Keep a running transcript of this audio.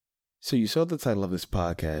So you saw the title of this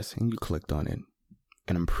podcast and you clicked on it.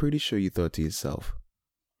 And I'm pretty sure you thought to yourself,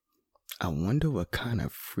 I wonder what kind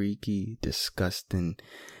of freaky, disgusting,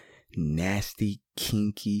 nasty,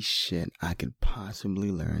 kinky shit I could possibly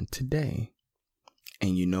learn today.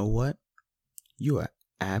 And you know what? You are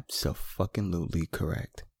abso-fucking-lutely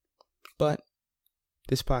correct. But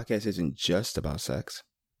this podcast isn't just about sex.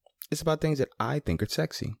 It's about things that I think are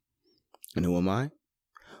sexy. And who am I?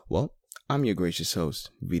 Well, I'm your gracious host,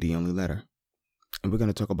 V the Only Letter. And we're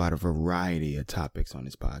going to talk about a variety of topics on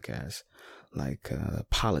this podcast, like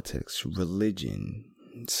politics, religion,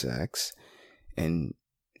 sex, and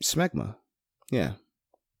smegma. Yeah,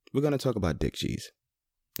 we're going to talk about dick cheese.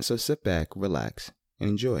 So sit back, relax, and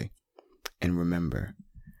enjoy. And remember,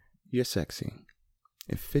 you're sexy.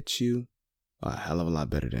 It fits you a hell of a lot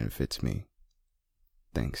better than it fits me.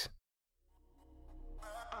 Thanks.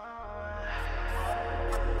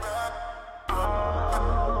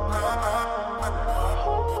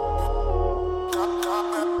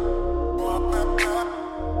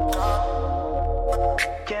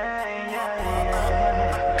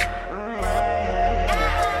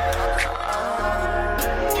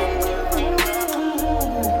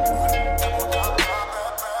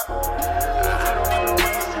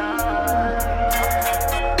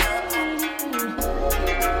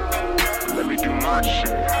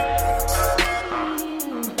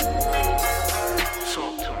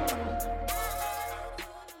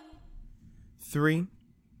 Three,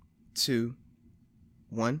 two,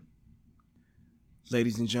 one.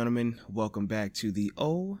 Ladies and gentlemen, welcome back to the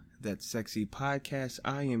Oh, That Sexy podcast.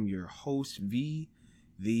 I am your host, V,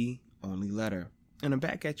 the Only Letter. And I'm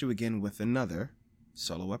back at you again with another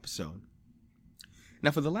solo episode.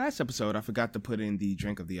 Now, for the last episode, I forgot to put in the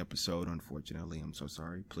drink of the episode, unfortunately. I'm so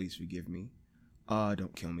sorry. Please forgive me.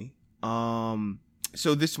 Don't kill me.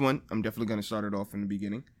 So this one, I'm definitely going to start it off in the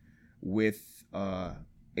beginning with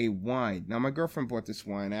a wine. Now, my girlfriend bought this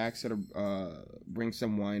wine. I asked her to bring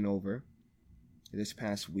some wine over this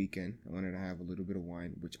past weekend. I wanted to have a little bit of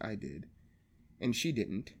wine, which I did. And she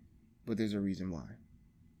didn't, but there's a reason why.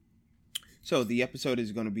 So the episode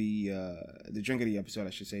is going to be, the drink of the episode,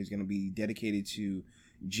 I should say, is going to be dedicated to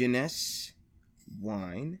Jeunesse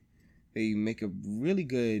wine. They make a really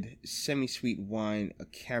good semi-sweet wine, a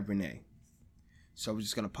Cabernet. So we're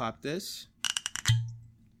just going to pop this.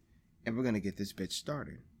 And we're going to get this bitch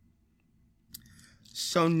started.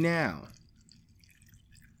 So now,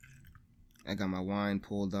 I got my wine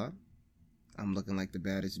pulled up. I'm looking like the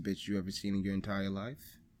baddest bitch you ever seen in your entire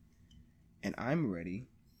life. And I'm ready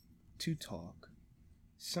to talk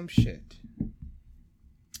some shit.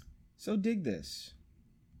 So dig this.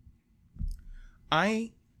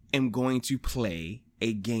 I am going to play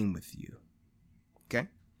a game with you. Okay?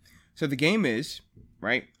 So the game is,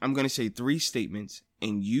 right, I'm going to say 3 statements.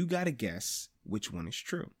 And you got to guess which one is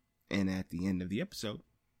true. And at the end of the episode,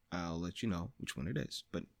 I'll let you know which one it is.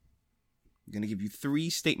 But I'm going to give you 3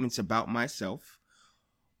 statements about myself.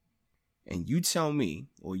 And you tell me,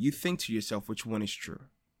 or you think to yourself, which one is true.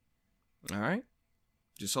 All right?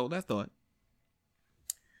 Just hold that thought.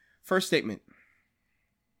 First statement.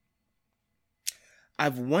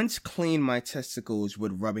 I've once cleaned my testicles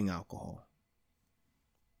with rubbing alcohol.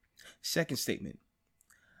 Second statement.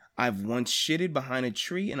 I've once shitted behind a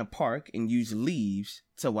tree in a park and used leaves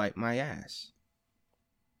to wipe my ass.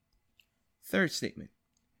 Third statement.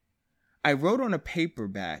 I wrote on a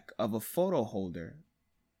paperback of a photo holder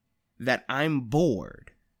that I'm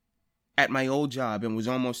bored at my old job and was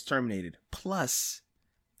almost terminated. Plus,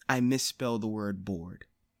 I misspelled the word bored.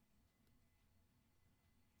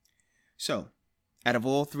 So, out of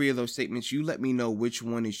all 3 of those statements, you let me know which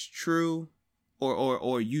one is true,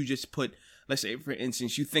 or you just put, let's say, for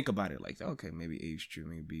instance, you think about it like, okay, maybe A is true,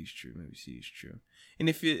 maybe B is true, maybe C is true. And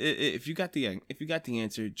if you got the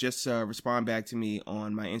answer, just respond back to me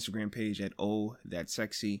on my Instagram page at Oh That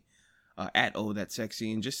Sexy, at Oh That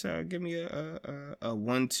Sexy, and just give me a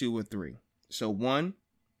 1, 2, or 3. So 1,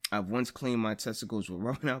 I've once cleaned my testicles with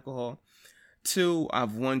rubbing alcohol. 2,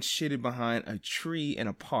 I've once shitted behind a tree in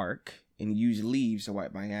a park and used leaves to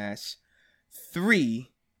wipe my ass. 3,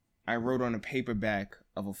 I wrote on a paperback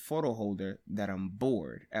of a photo holder that I'm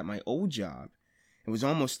bored at my old job and was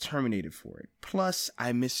almost terminated for it. Plus,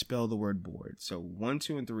 I misspelled the word bored. So 1,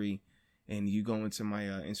 2, and 3, and you go into my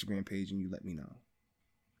Instagram page and you let me know.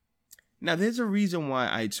 Now, there's a reason why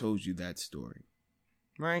I told you that story,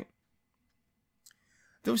 right?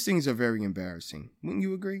 Those things are very embarrassing. Wouldn't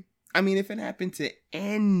you agree? I mean, if it happened to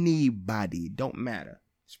anybody, don't matter.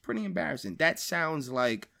 It's pretty embarrassing. That sounds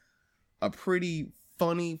like a pretty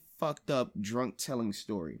funny, fucked up, drunk telling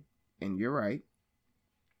story. And you're right.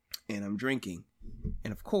 And I'm drinking.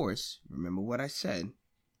 And of course, remember what I said.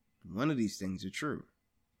 One of these things are true.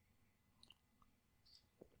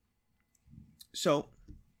 So,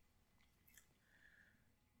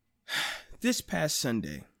 this past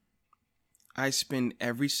Sunday, I spend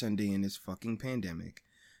every Sunday in this fucking pandemic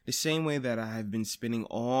the same way that I have been spending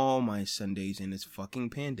all my Sundays in this fucking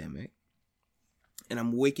pandemic. And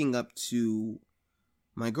I'm waking up to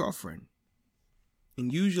my girlfriend.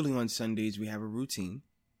 And usually on Sundays we have a routine.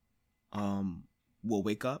 We'll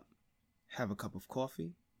wake up, have a cup of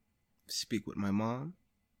coffee, speak with my mom,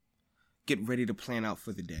 get ready to plan out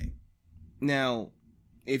for the day. Now,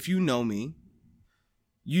 if you know me,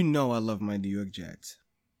 you know I love my New York Jets.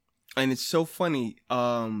 And it's so funny.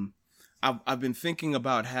 I've been thinking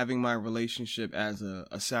about having my relationship as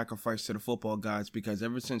a sacrifice to the football gods, because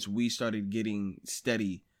ever since we started getting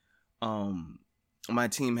steady, my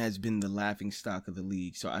team has been the laughing stock of the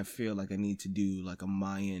league. So I feel like I need to do like a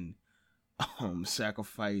Mayan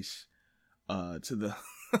sacrifice to the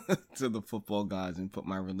to the football gods and put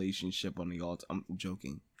my relationship on the altar. I'm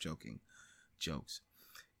joking, jokes.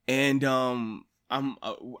 And I'm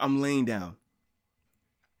laying down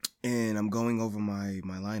and I'm going over my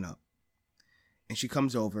lineup. And she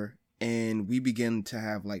comes over and we begin to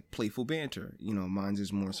have like playful banter. You know, mine's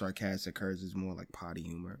is more sarcastic, hers is more like potty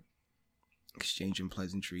humor, exchanging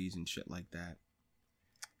pleasantries and shit like that.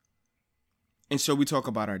 And so we talk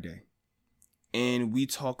about our day. And we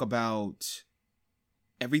talk about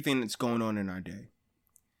everything that's going on in our day.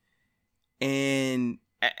 And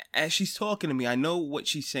as she's talking to me, I know what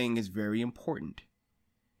she's saying is very important.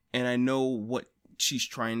 And I know what she's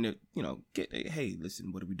trying to, get. Hey,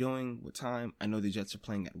 listen, what are we doing? What time? I know the Jets are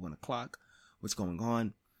playing at 1:00. What's going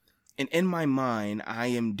on? And in my mind, I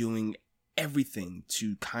am doing everything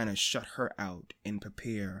to kind of shut her out and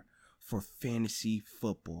prepare for fantasy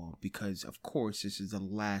football. Because, of course, this is the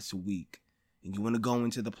last week. And you want to go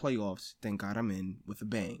into the playoffs. Thank God I'm in with a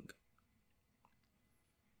bang.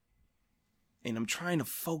 And I'm trying to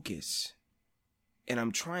focus. And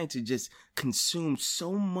I'm trying to just consume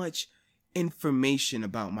so much information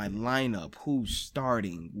about my lineup, who's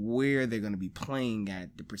starting, where they're going to be playing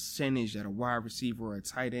at, the percentage that a wide receiver or a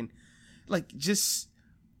tight end. Like, just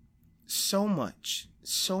so much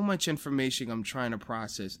information I'm trying to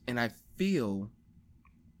process. And I feel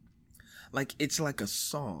like it's like a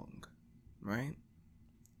song, right?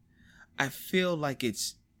 I feel like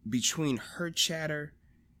it's between her chatter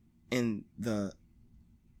and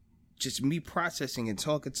just me processing and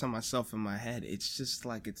talking to myself in my head. It's just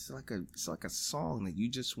like it's like a song that you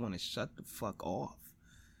just want to shut the fuck off.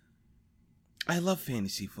 I love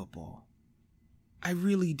fantasy football. I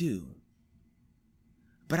really do.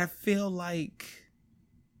 But I feel like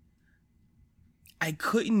I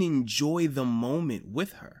couldn't enjoy the moment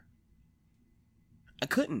with her. I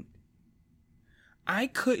couldn't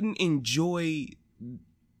enjoy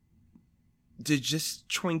the just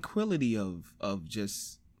tranquility of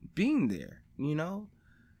just being there,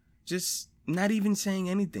 just not even saying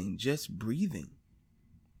anything, just breathing.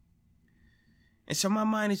 And so my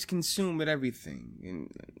mind is consumed with everything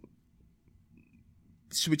and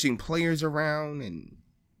switching players around and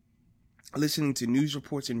listening to news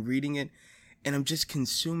reports and reading it. And I'm just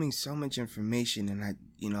consuming so much information. And I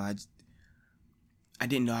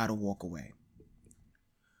didn't know how to walk away.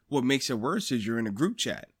 What makes it worse is you're in a group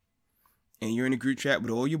chat. And you're in a group chat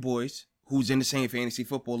with all your boys who's in the same fantasy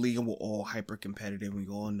football league, and we're all hyper competitive. We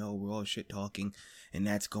all know we're all shit talking, and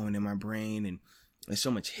that's going in my brain. And there's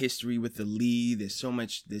so much history with the league. There's so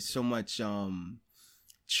much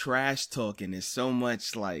trash talking. There's so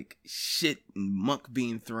much like shit and muck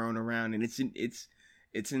being thrown around, and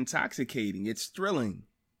it's intoxicating. It's thrilling.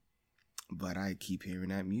 But I keep hearing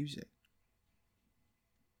that music.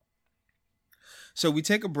 So we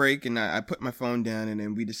take a break, and I put my phone down, and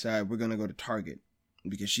then we decide we're going to go to Target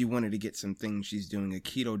because she wanted to get some things. She's doing a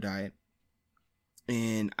keto diet,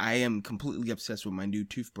 and I am completely obsessed with my new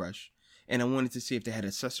toothbrush, and I wanted to see if they had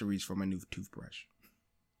accessories for my new toothbrush.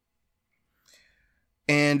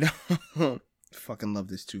 And fucking love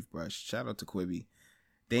this toothbrush. Shout out to Quibi.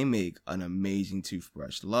 They make an amazing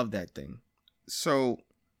toothbrush. Love that thing. So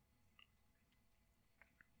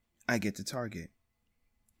I get to Target.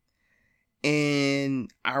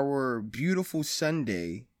 And our beautiful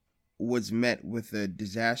Sunday was met with a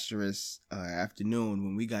disastrous afternoon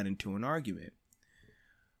when we got into an argument.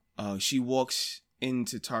 She walks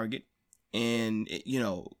into Target, and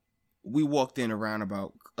we walked in around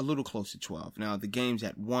about a little close to 12. Now the game's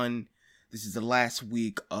at 1. This is the last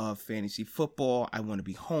week of fantasy football. I want to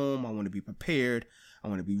be home. I want to be prepared. I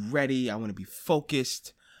want to be ready. I want to be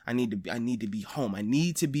focused. I need to be home.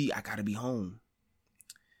 I gotta be home.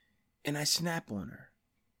 And I snap on her.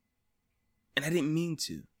 And I didn't mean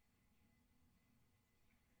to.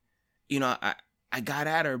 You know, I got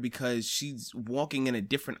at her because she's walking in a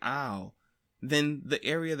different aisle than the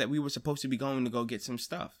area that we were supposed to be going to go get some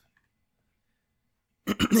stuff.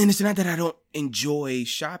 And it's not that I don't enjoy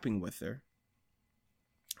shopping with her.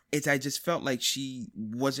 It's I just felt like she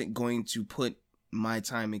wasn't going to put my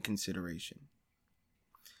time in consideration.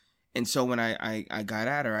 And so when I got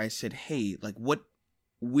at her, I said, hey, like,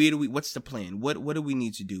 what's the plan? What do we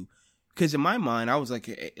need to do? Because in my mind, I was like,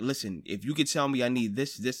 hey, listen, if you could tell me I need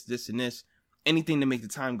this, and this, anything to make the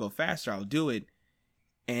time go faster, I'll do it.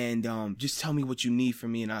 And just tell me what you need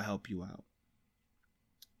from me and I'll help you out.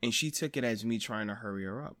 And she took it as me trying to hurry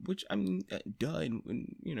her up, which, I mean, duh,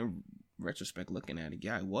 in retrospect, looking at it,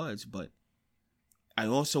 yeah, I was. But I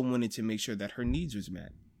also wanted to make sure that her needs was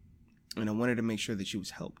met. And I wanted to make sure that she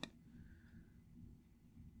was helped.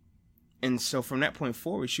 And so from that point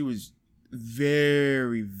forward, she was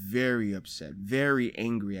very, very upset, very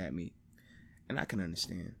angry at me. And I can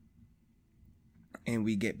understand. And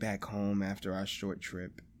we get back home after our short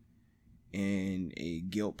trip and a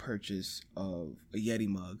guilt purchase of a Yeti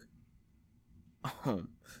mug.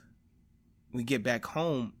 We get back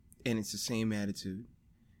home and it's the same attitude.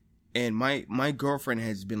 And my girlfriend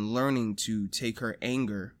has been learning to take her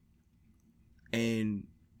anger and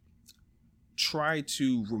try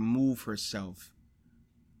to remove herself,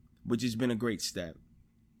 which has been a great step.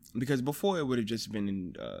 Because before it would have just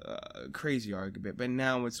been a crazy argument, but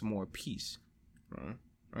now it's more peace.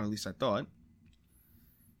 Or at least I thought.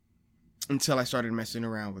 Until I started messing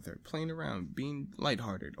around with her, playing around, being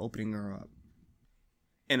lighthearted, opening her up.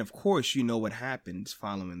 And of course, you know what happens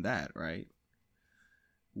following that, right?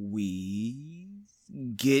 We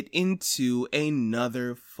get into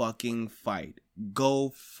another fucking fight.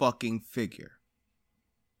 Go fucking figure.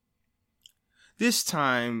 This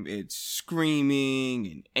time it's screaming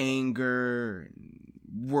and anger and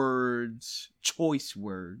words, choice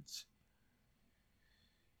words.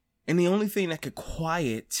 And the only thing that could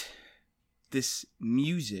quiet this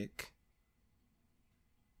music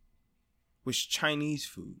was Chinese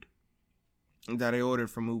food that I ordered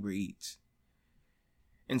from Uber Eats.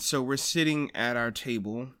 And so we're sitting at our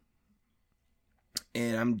table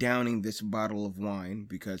and I'm downing this bottle of wine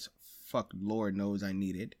because fuck Lord knows I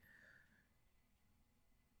need it.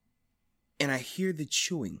 And I hear the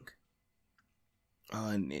chewing.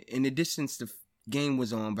 In the distance, the game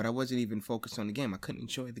was on, but I wasn't even focused on the game. I couldn't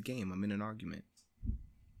enjoy the game. I'm in an argument.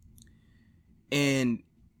 And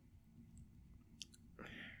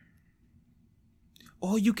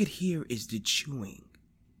all you could hear is the chewing.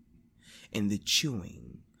 And the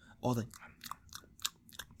chewing. All the...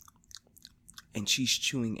 And she's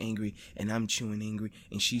chewing angry, and I'm chewing angry,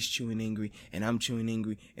 and she's chewing angry, and I'm chewing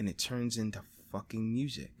angry, and it turns into fucking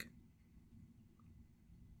music.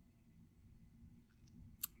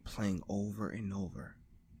 Playing over and over.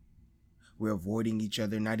 We're avoiding each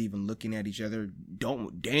other, not even looking at each other.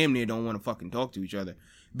 Damn near don't want to fucking talk to each other.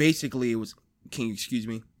 Basically, it was, can you excuse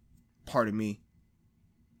me? Pardon me.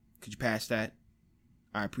 Could you pass that?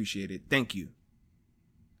 I appreciate it. Thank you.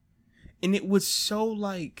 And it was so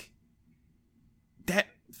like, that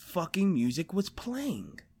fucking music was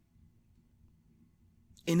playing.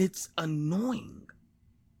 And it's annoying.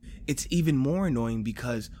 It's even more annoying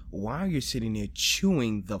because while you're sitting there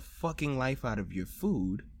chewing the fucking life out of your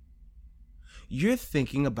food, you're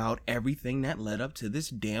thinking about everything that led up to this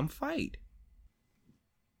damn fight.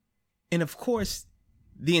 And of course,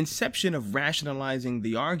 the inception of rationalizing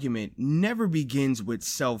the argument never begins with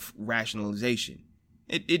self-rationalization.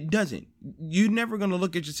 It doesn't. You're never going to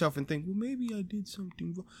look at yourself and think, well, maybe I did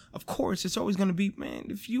something wrong. Of course, it's always going to be, man,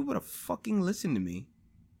 if you would have fucking listened to me,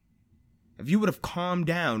 if you would have calmed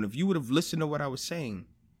down, if you would have listened to what I was saying,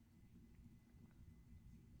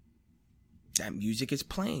 that music is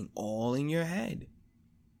playing all in your head.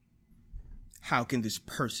 How can this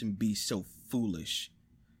person be so foolish?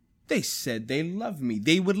 They said they love me.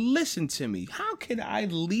 They would listen to me. How could I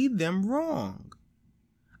lead them wrong?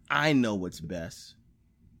 I know what's best.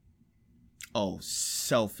 Oh,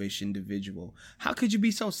 selfish individual. How could you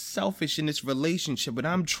be so selfish in this relationship when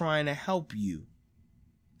I'm trying to help you?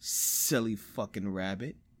 Silly fucking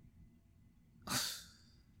rabbit.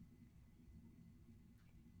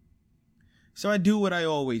 So I do what I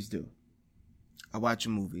always do. I watch a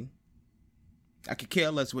movie. I could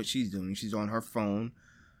care less what she's doing. She's on her phone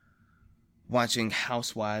watching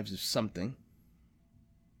Housewives of something.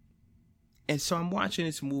 And so I'm watching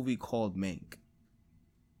this movie called Mank.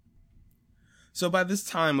 So by this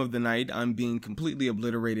time of the night, I'm being completely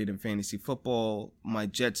obliterated in fantasy football. My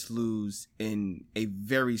Jets lose in a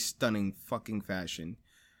very stunning fucking fashion.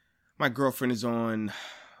 my girlfriend is on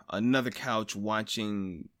another couch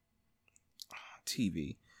watching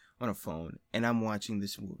TV on a phone, and I'm watching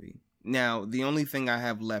this movie. Now, the only thing I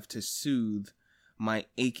have left to soothe my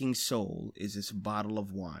aching soul is this bottle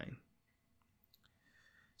of wine.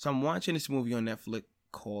 So I'm watching this movie on Netflix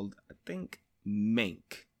called, I think,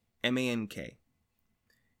 Mank, M-A-N-K.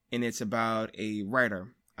 And it's about a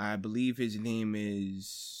writer. I believe his name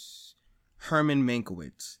is Herman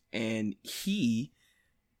Mankiewicz. And he,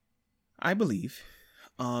 I believe,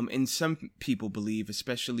 and some people believe,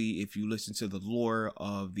 especially if you listen to the lore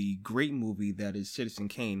of the great movie that is Citizen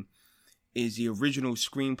Kane, is the original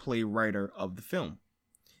screenplay writer of the film.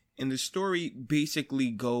 And the story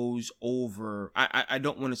basically goes over, I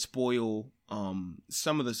don't want to spoil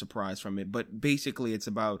some of the surprise from it, but basically it's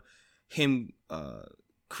about him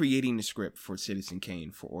creating the script for Citizen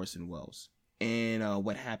Kane for Orson Welles and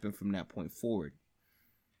what happened from that point forward.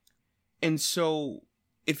 And so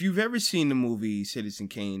if you've ever seen the movie Citizen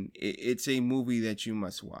Kane, it's a movie that you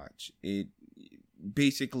must watch. It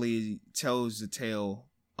basically tells the tale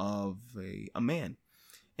of a man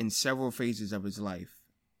in several phases of his life.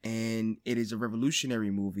 And it is a revolutionary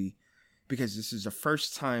movie because this is the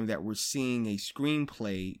first time that we're seeing a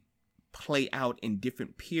screenplay play out in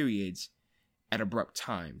different periods at abrupt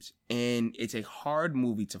times. And it's a hard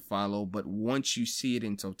movie to follow, but once you see it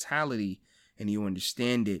in totality and you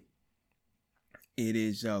understand it, it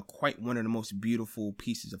is quite one of the most beautiful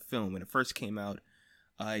pieces of film. When it first came out,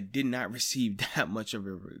 it did not receive that much of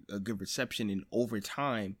a good reception, and over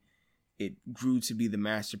time, it grew to be the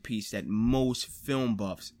masterpiece that most film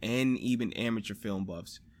buffs and even amateur film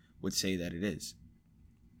buffs would say that it is.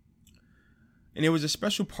 And there was a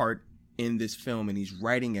special part in this film, and he's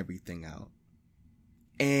writing everything out.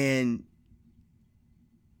 And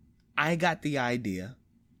I got the idea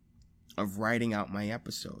of writing out my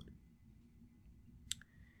episode.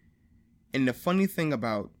 And the funny thing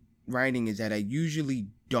about writing is that I usually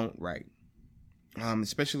don't write.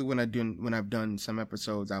 Especially when I've done some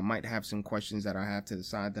episodes, I might have some questions that I have to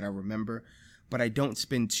decide that I remember, but I don't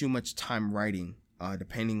spend too much time writing,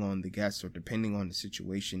 depending on the guest or depending on the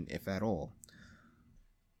situation, if at all.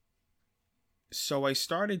 So I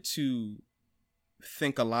started to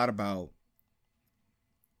think a lot about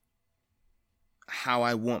how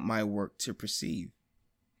I want my work to proceed.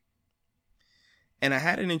 And I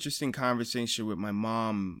had an interesting conversation with my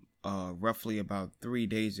mom roughly about 3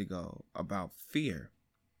 days ago about fear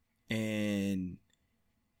and,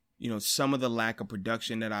 some of the lack of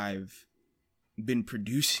production that I've been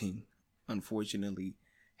producing, unfortunately,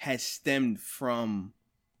 has stemmed from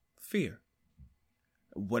fear.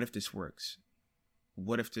 What if this works?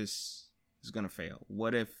 What if this is going to fail?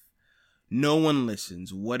 What if no one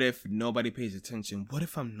listens? What if nobody pays attention? What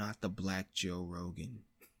if I'm not the Black Joe Rogan?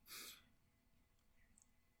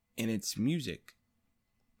 And it's music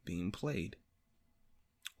being played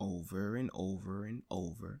over and over and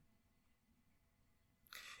over.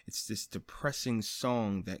 It's this depressing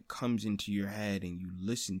song that comes into your head and you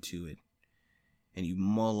listen to it and you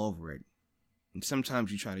mull over it. And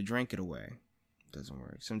sometimes you try to drink it away. It doesn't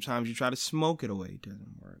work. Sometimes you try to smoke it away. It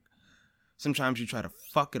doesn't work. Sometimes you try to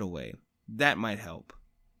fuck it away. That might help.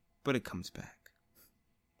 But it comes back.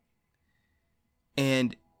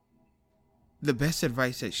 And the best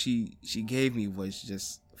advice that she gave me was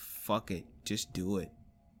just fuck it. Just do it.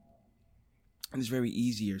 And it's very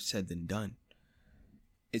easier said than done.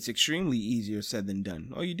 It's extremely easier said than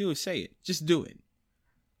done. All you do is say it. Just do it.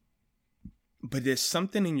 But there's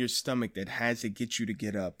something in your stomach that has to get you to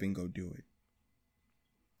get up and go do it.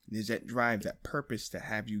 There's that drive, that purpose to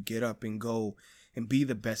have you get up and go and be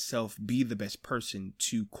the best self, be the best person,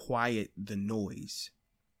 to quiet the noise.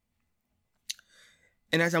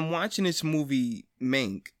 And as I'm watching this movie,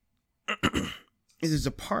 Mank, there's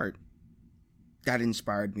a part that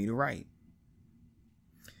inspired me to write.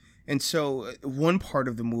 And so one part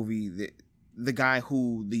of the movie, the guy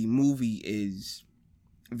who the movie is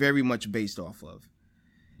very much based off of,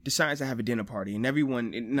 decides to have a dinner party, and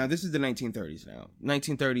everyone, now this is the 1930s now.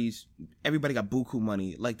 1930s, everybody got buku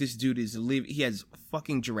money. Like, this dude he has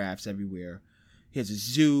fucking giraffes everywhere. He has a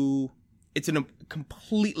zoo. It's a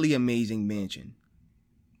completely amazing mansion.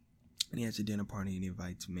 And he has a dinner party and he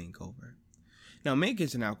invites Mink over. Now, Mink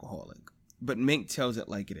is an alcoholic, but Mink tells it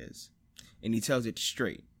like it is. And he tells it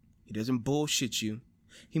straight. He doesn't bullshit you.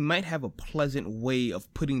 He might have a pleasant way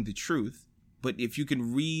of putting the truth, but if you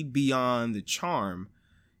can read beyond the charm,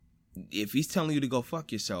 if he's telling you to go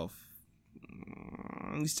fuck yourself,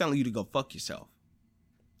 he's telling you to go fuck yourself.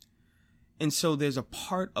 And so there's a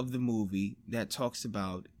part of the movie that talks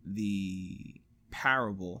about the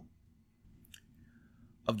parable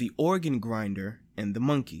of the organ grinder and the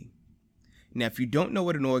monkey. Now, if you don't know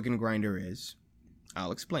what an organ grinder is,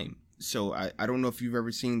 I'll explain. So I don't know if you've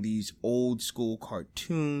ever seen these old school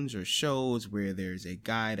cartoons or shows where there's a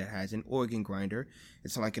guy that has an organ grinder.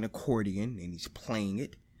 It's like an accordion and he's playing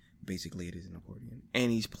it. Basically, it is an accordion.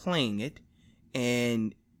 And he's playing it.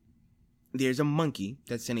 And there's a monkey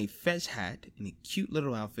that's in a Fez hat and a cute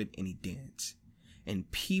little outfit and he dances. And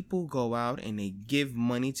people go out and they give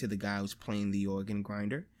money to the guy who's playing the organ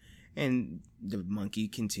grinder. And the monkey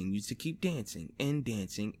continues to keep dancing and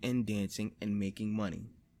dancing and dancing and making money.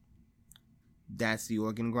 That's the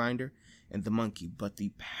organ grinder and the monkey. But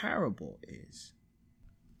the parable is,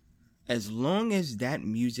 as long as that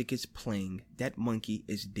music is playing, that monkey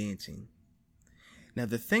is dancing. Now,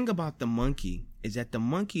 the thing about the monkey is that the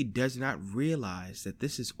monkey does not realize that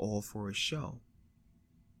this is all for a show.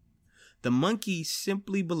 The monkey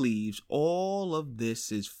simply believes all of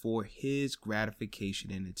this is for his gratification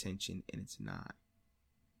and attention, and it's not.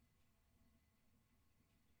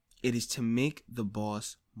 It is to make the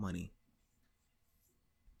boss money.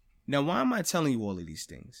 Now, why am I telling you all of these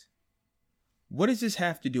things? What does this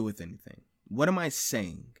have to do with anything? What am I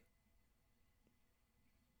saying?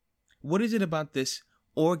 What is it about this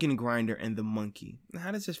organ grinder and the monkey?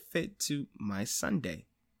 How does this fit to my Sunday?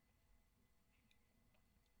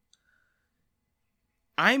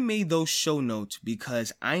 I made those show notes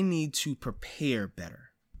because I need to prepare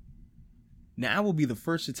better. Now, I will be the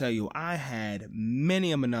first to tell you I had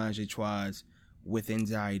many a menage a trois with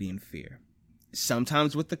anxiety and fear.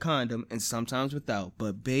 Sometimes with the condom and sometimes without.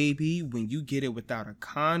 But baby, when you get it without a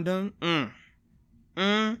condom,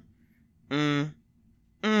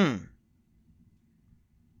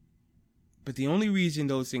 But the only reason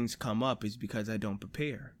those things come up is because I don't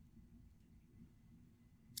prepare.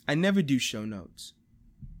 I never do show notes.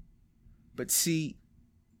 But see,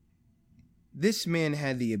 this man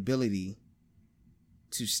had the ability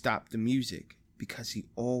to stop the music because he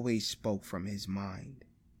always spoke from his mind.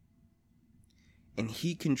 And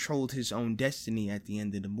he controlled his own destiny at the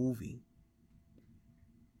end of the movie.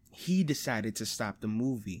 He decided to stop the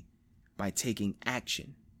movie by taking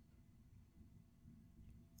action.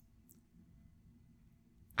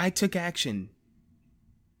 I took action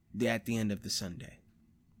at the end of the Sunday.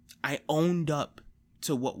 I owned up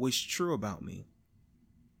to what was true about me.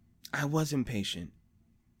 I was impatient.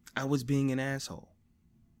 I was being an asshole.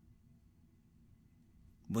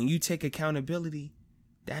 When you take accountability,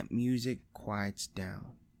 that music quiets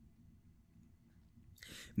down.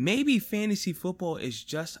 Maybe fantasy football is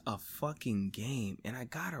just a fucking game and I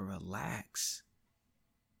gotta relax.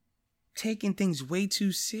 Taking things way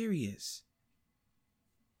too serious.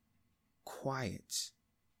 Quiets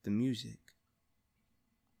the music.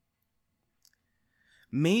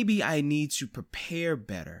 Maybe I need to prepare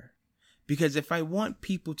better, because if I want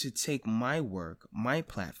people to take my work, my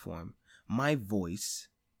platform, my voice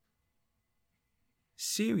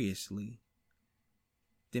seriously,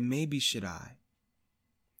 then maybe should I.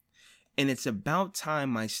 And it's about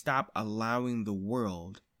time I stop allowing the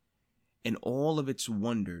world and all of its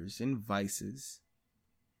wonders and vices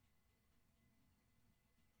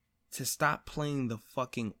to stop playing the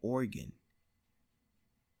fucking organ.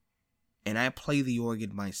 And I play the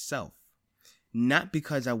organ myself, not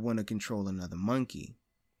because I want to control another monkey,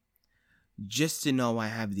 just to know I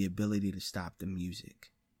have the ability to stop the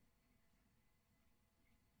music.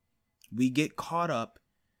 We get caught up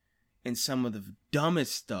in some of the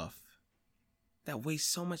dumbest stuff that wastes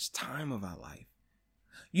so much time of our life.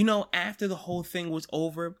 You know, after the whole thing was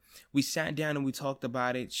over, we sat down and we talked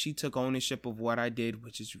about it. She took ownership of what I did,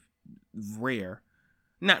 which is rare.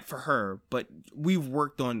 Not for her, but we've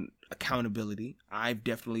worked on accountability. I've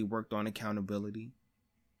definitely worked on accountability.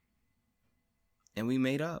 And we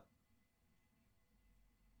made up.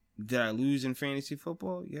 Did I lose in fantasy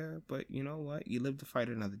football? Yeah, but you know what? You live to fight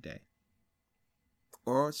another day.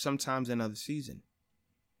 Or sometimes another season.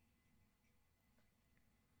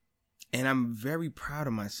 And I'm very proud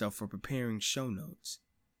of myself for preparing show notes.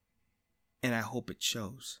 And I hope it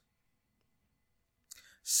shows.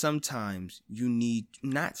 Sometimes you need,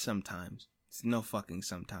 not sometimes, it's no fucking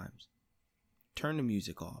sometimes. Turn the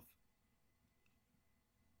music off.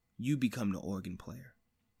 You become the organ player.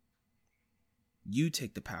 You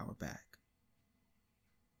take the power back.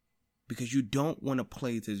 Because you don't want to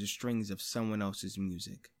play to the strings of someone else's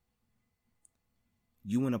music.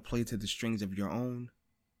 You want to play to the strings of your own,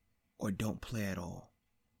 or don't play at all.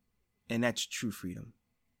 And that's true freedom.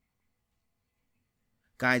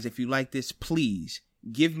 Guys, if you like this, please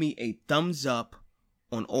give me a thumbs up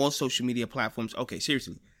on all social media platforms. Okay,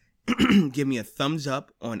 seriously. Give me a thumbs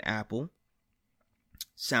up on Apple,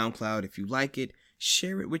 SoundCloud if you like it.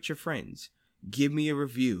 Share it with your friends. Give me a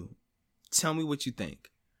review. Tell me what you think.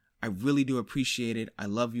 I really do appreciate it. I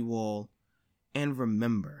love you all. And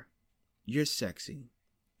remember, you're sexy.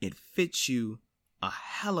 It fits you a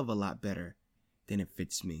hell of a lot better than it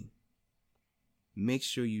fits me. Make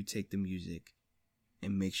sure you take the music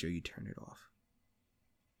and make sure you turn it off.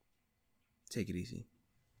 Take it easy.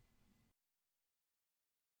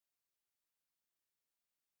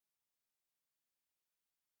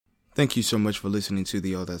 Thank you so much for listening to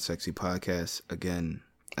the All That Sexy podcast. Again,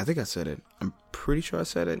 I think I said it. I'm pretty sure I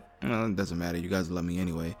said it. Well, it doesn't matter. You guys love me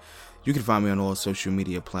anyway. You can find me on all social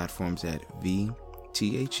media platforms at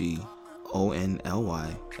VTHEONLYLETTER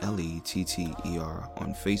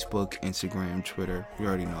on Facebook, Instagram, Twitter. You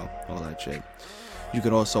already know all that shit. You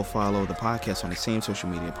can also follow the podcast on the same social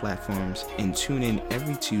media platforms and tune in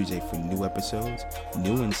every Tuesday for new episodes,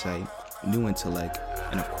 new insight, new intellect,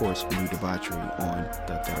 and of course, new debauchery on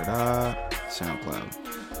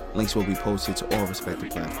SoundCloud. Links will be posted to all respective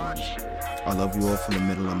platforms. I love you all from the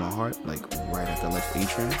middle of my heart, like right at the left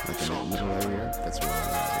atrium, like in that middle area. That's where all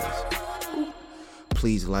that is.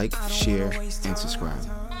 Please like, share, and subscribe.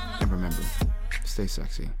 And remember, stay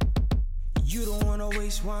sexy. You don't wanna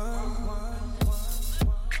waste one.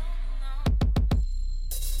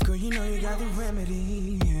 Girl, you know you got the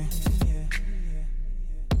remedy. Yeah.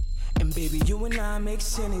 And baby, you and I make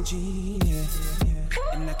synergy. Yeah.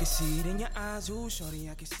 And I can see it in your eyes, ooh, shorty,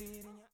 I can see it in your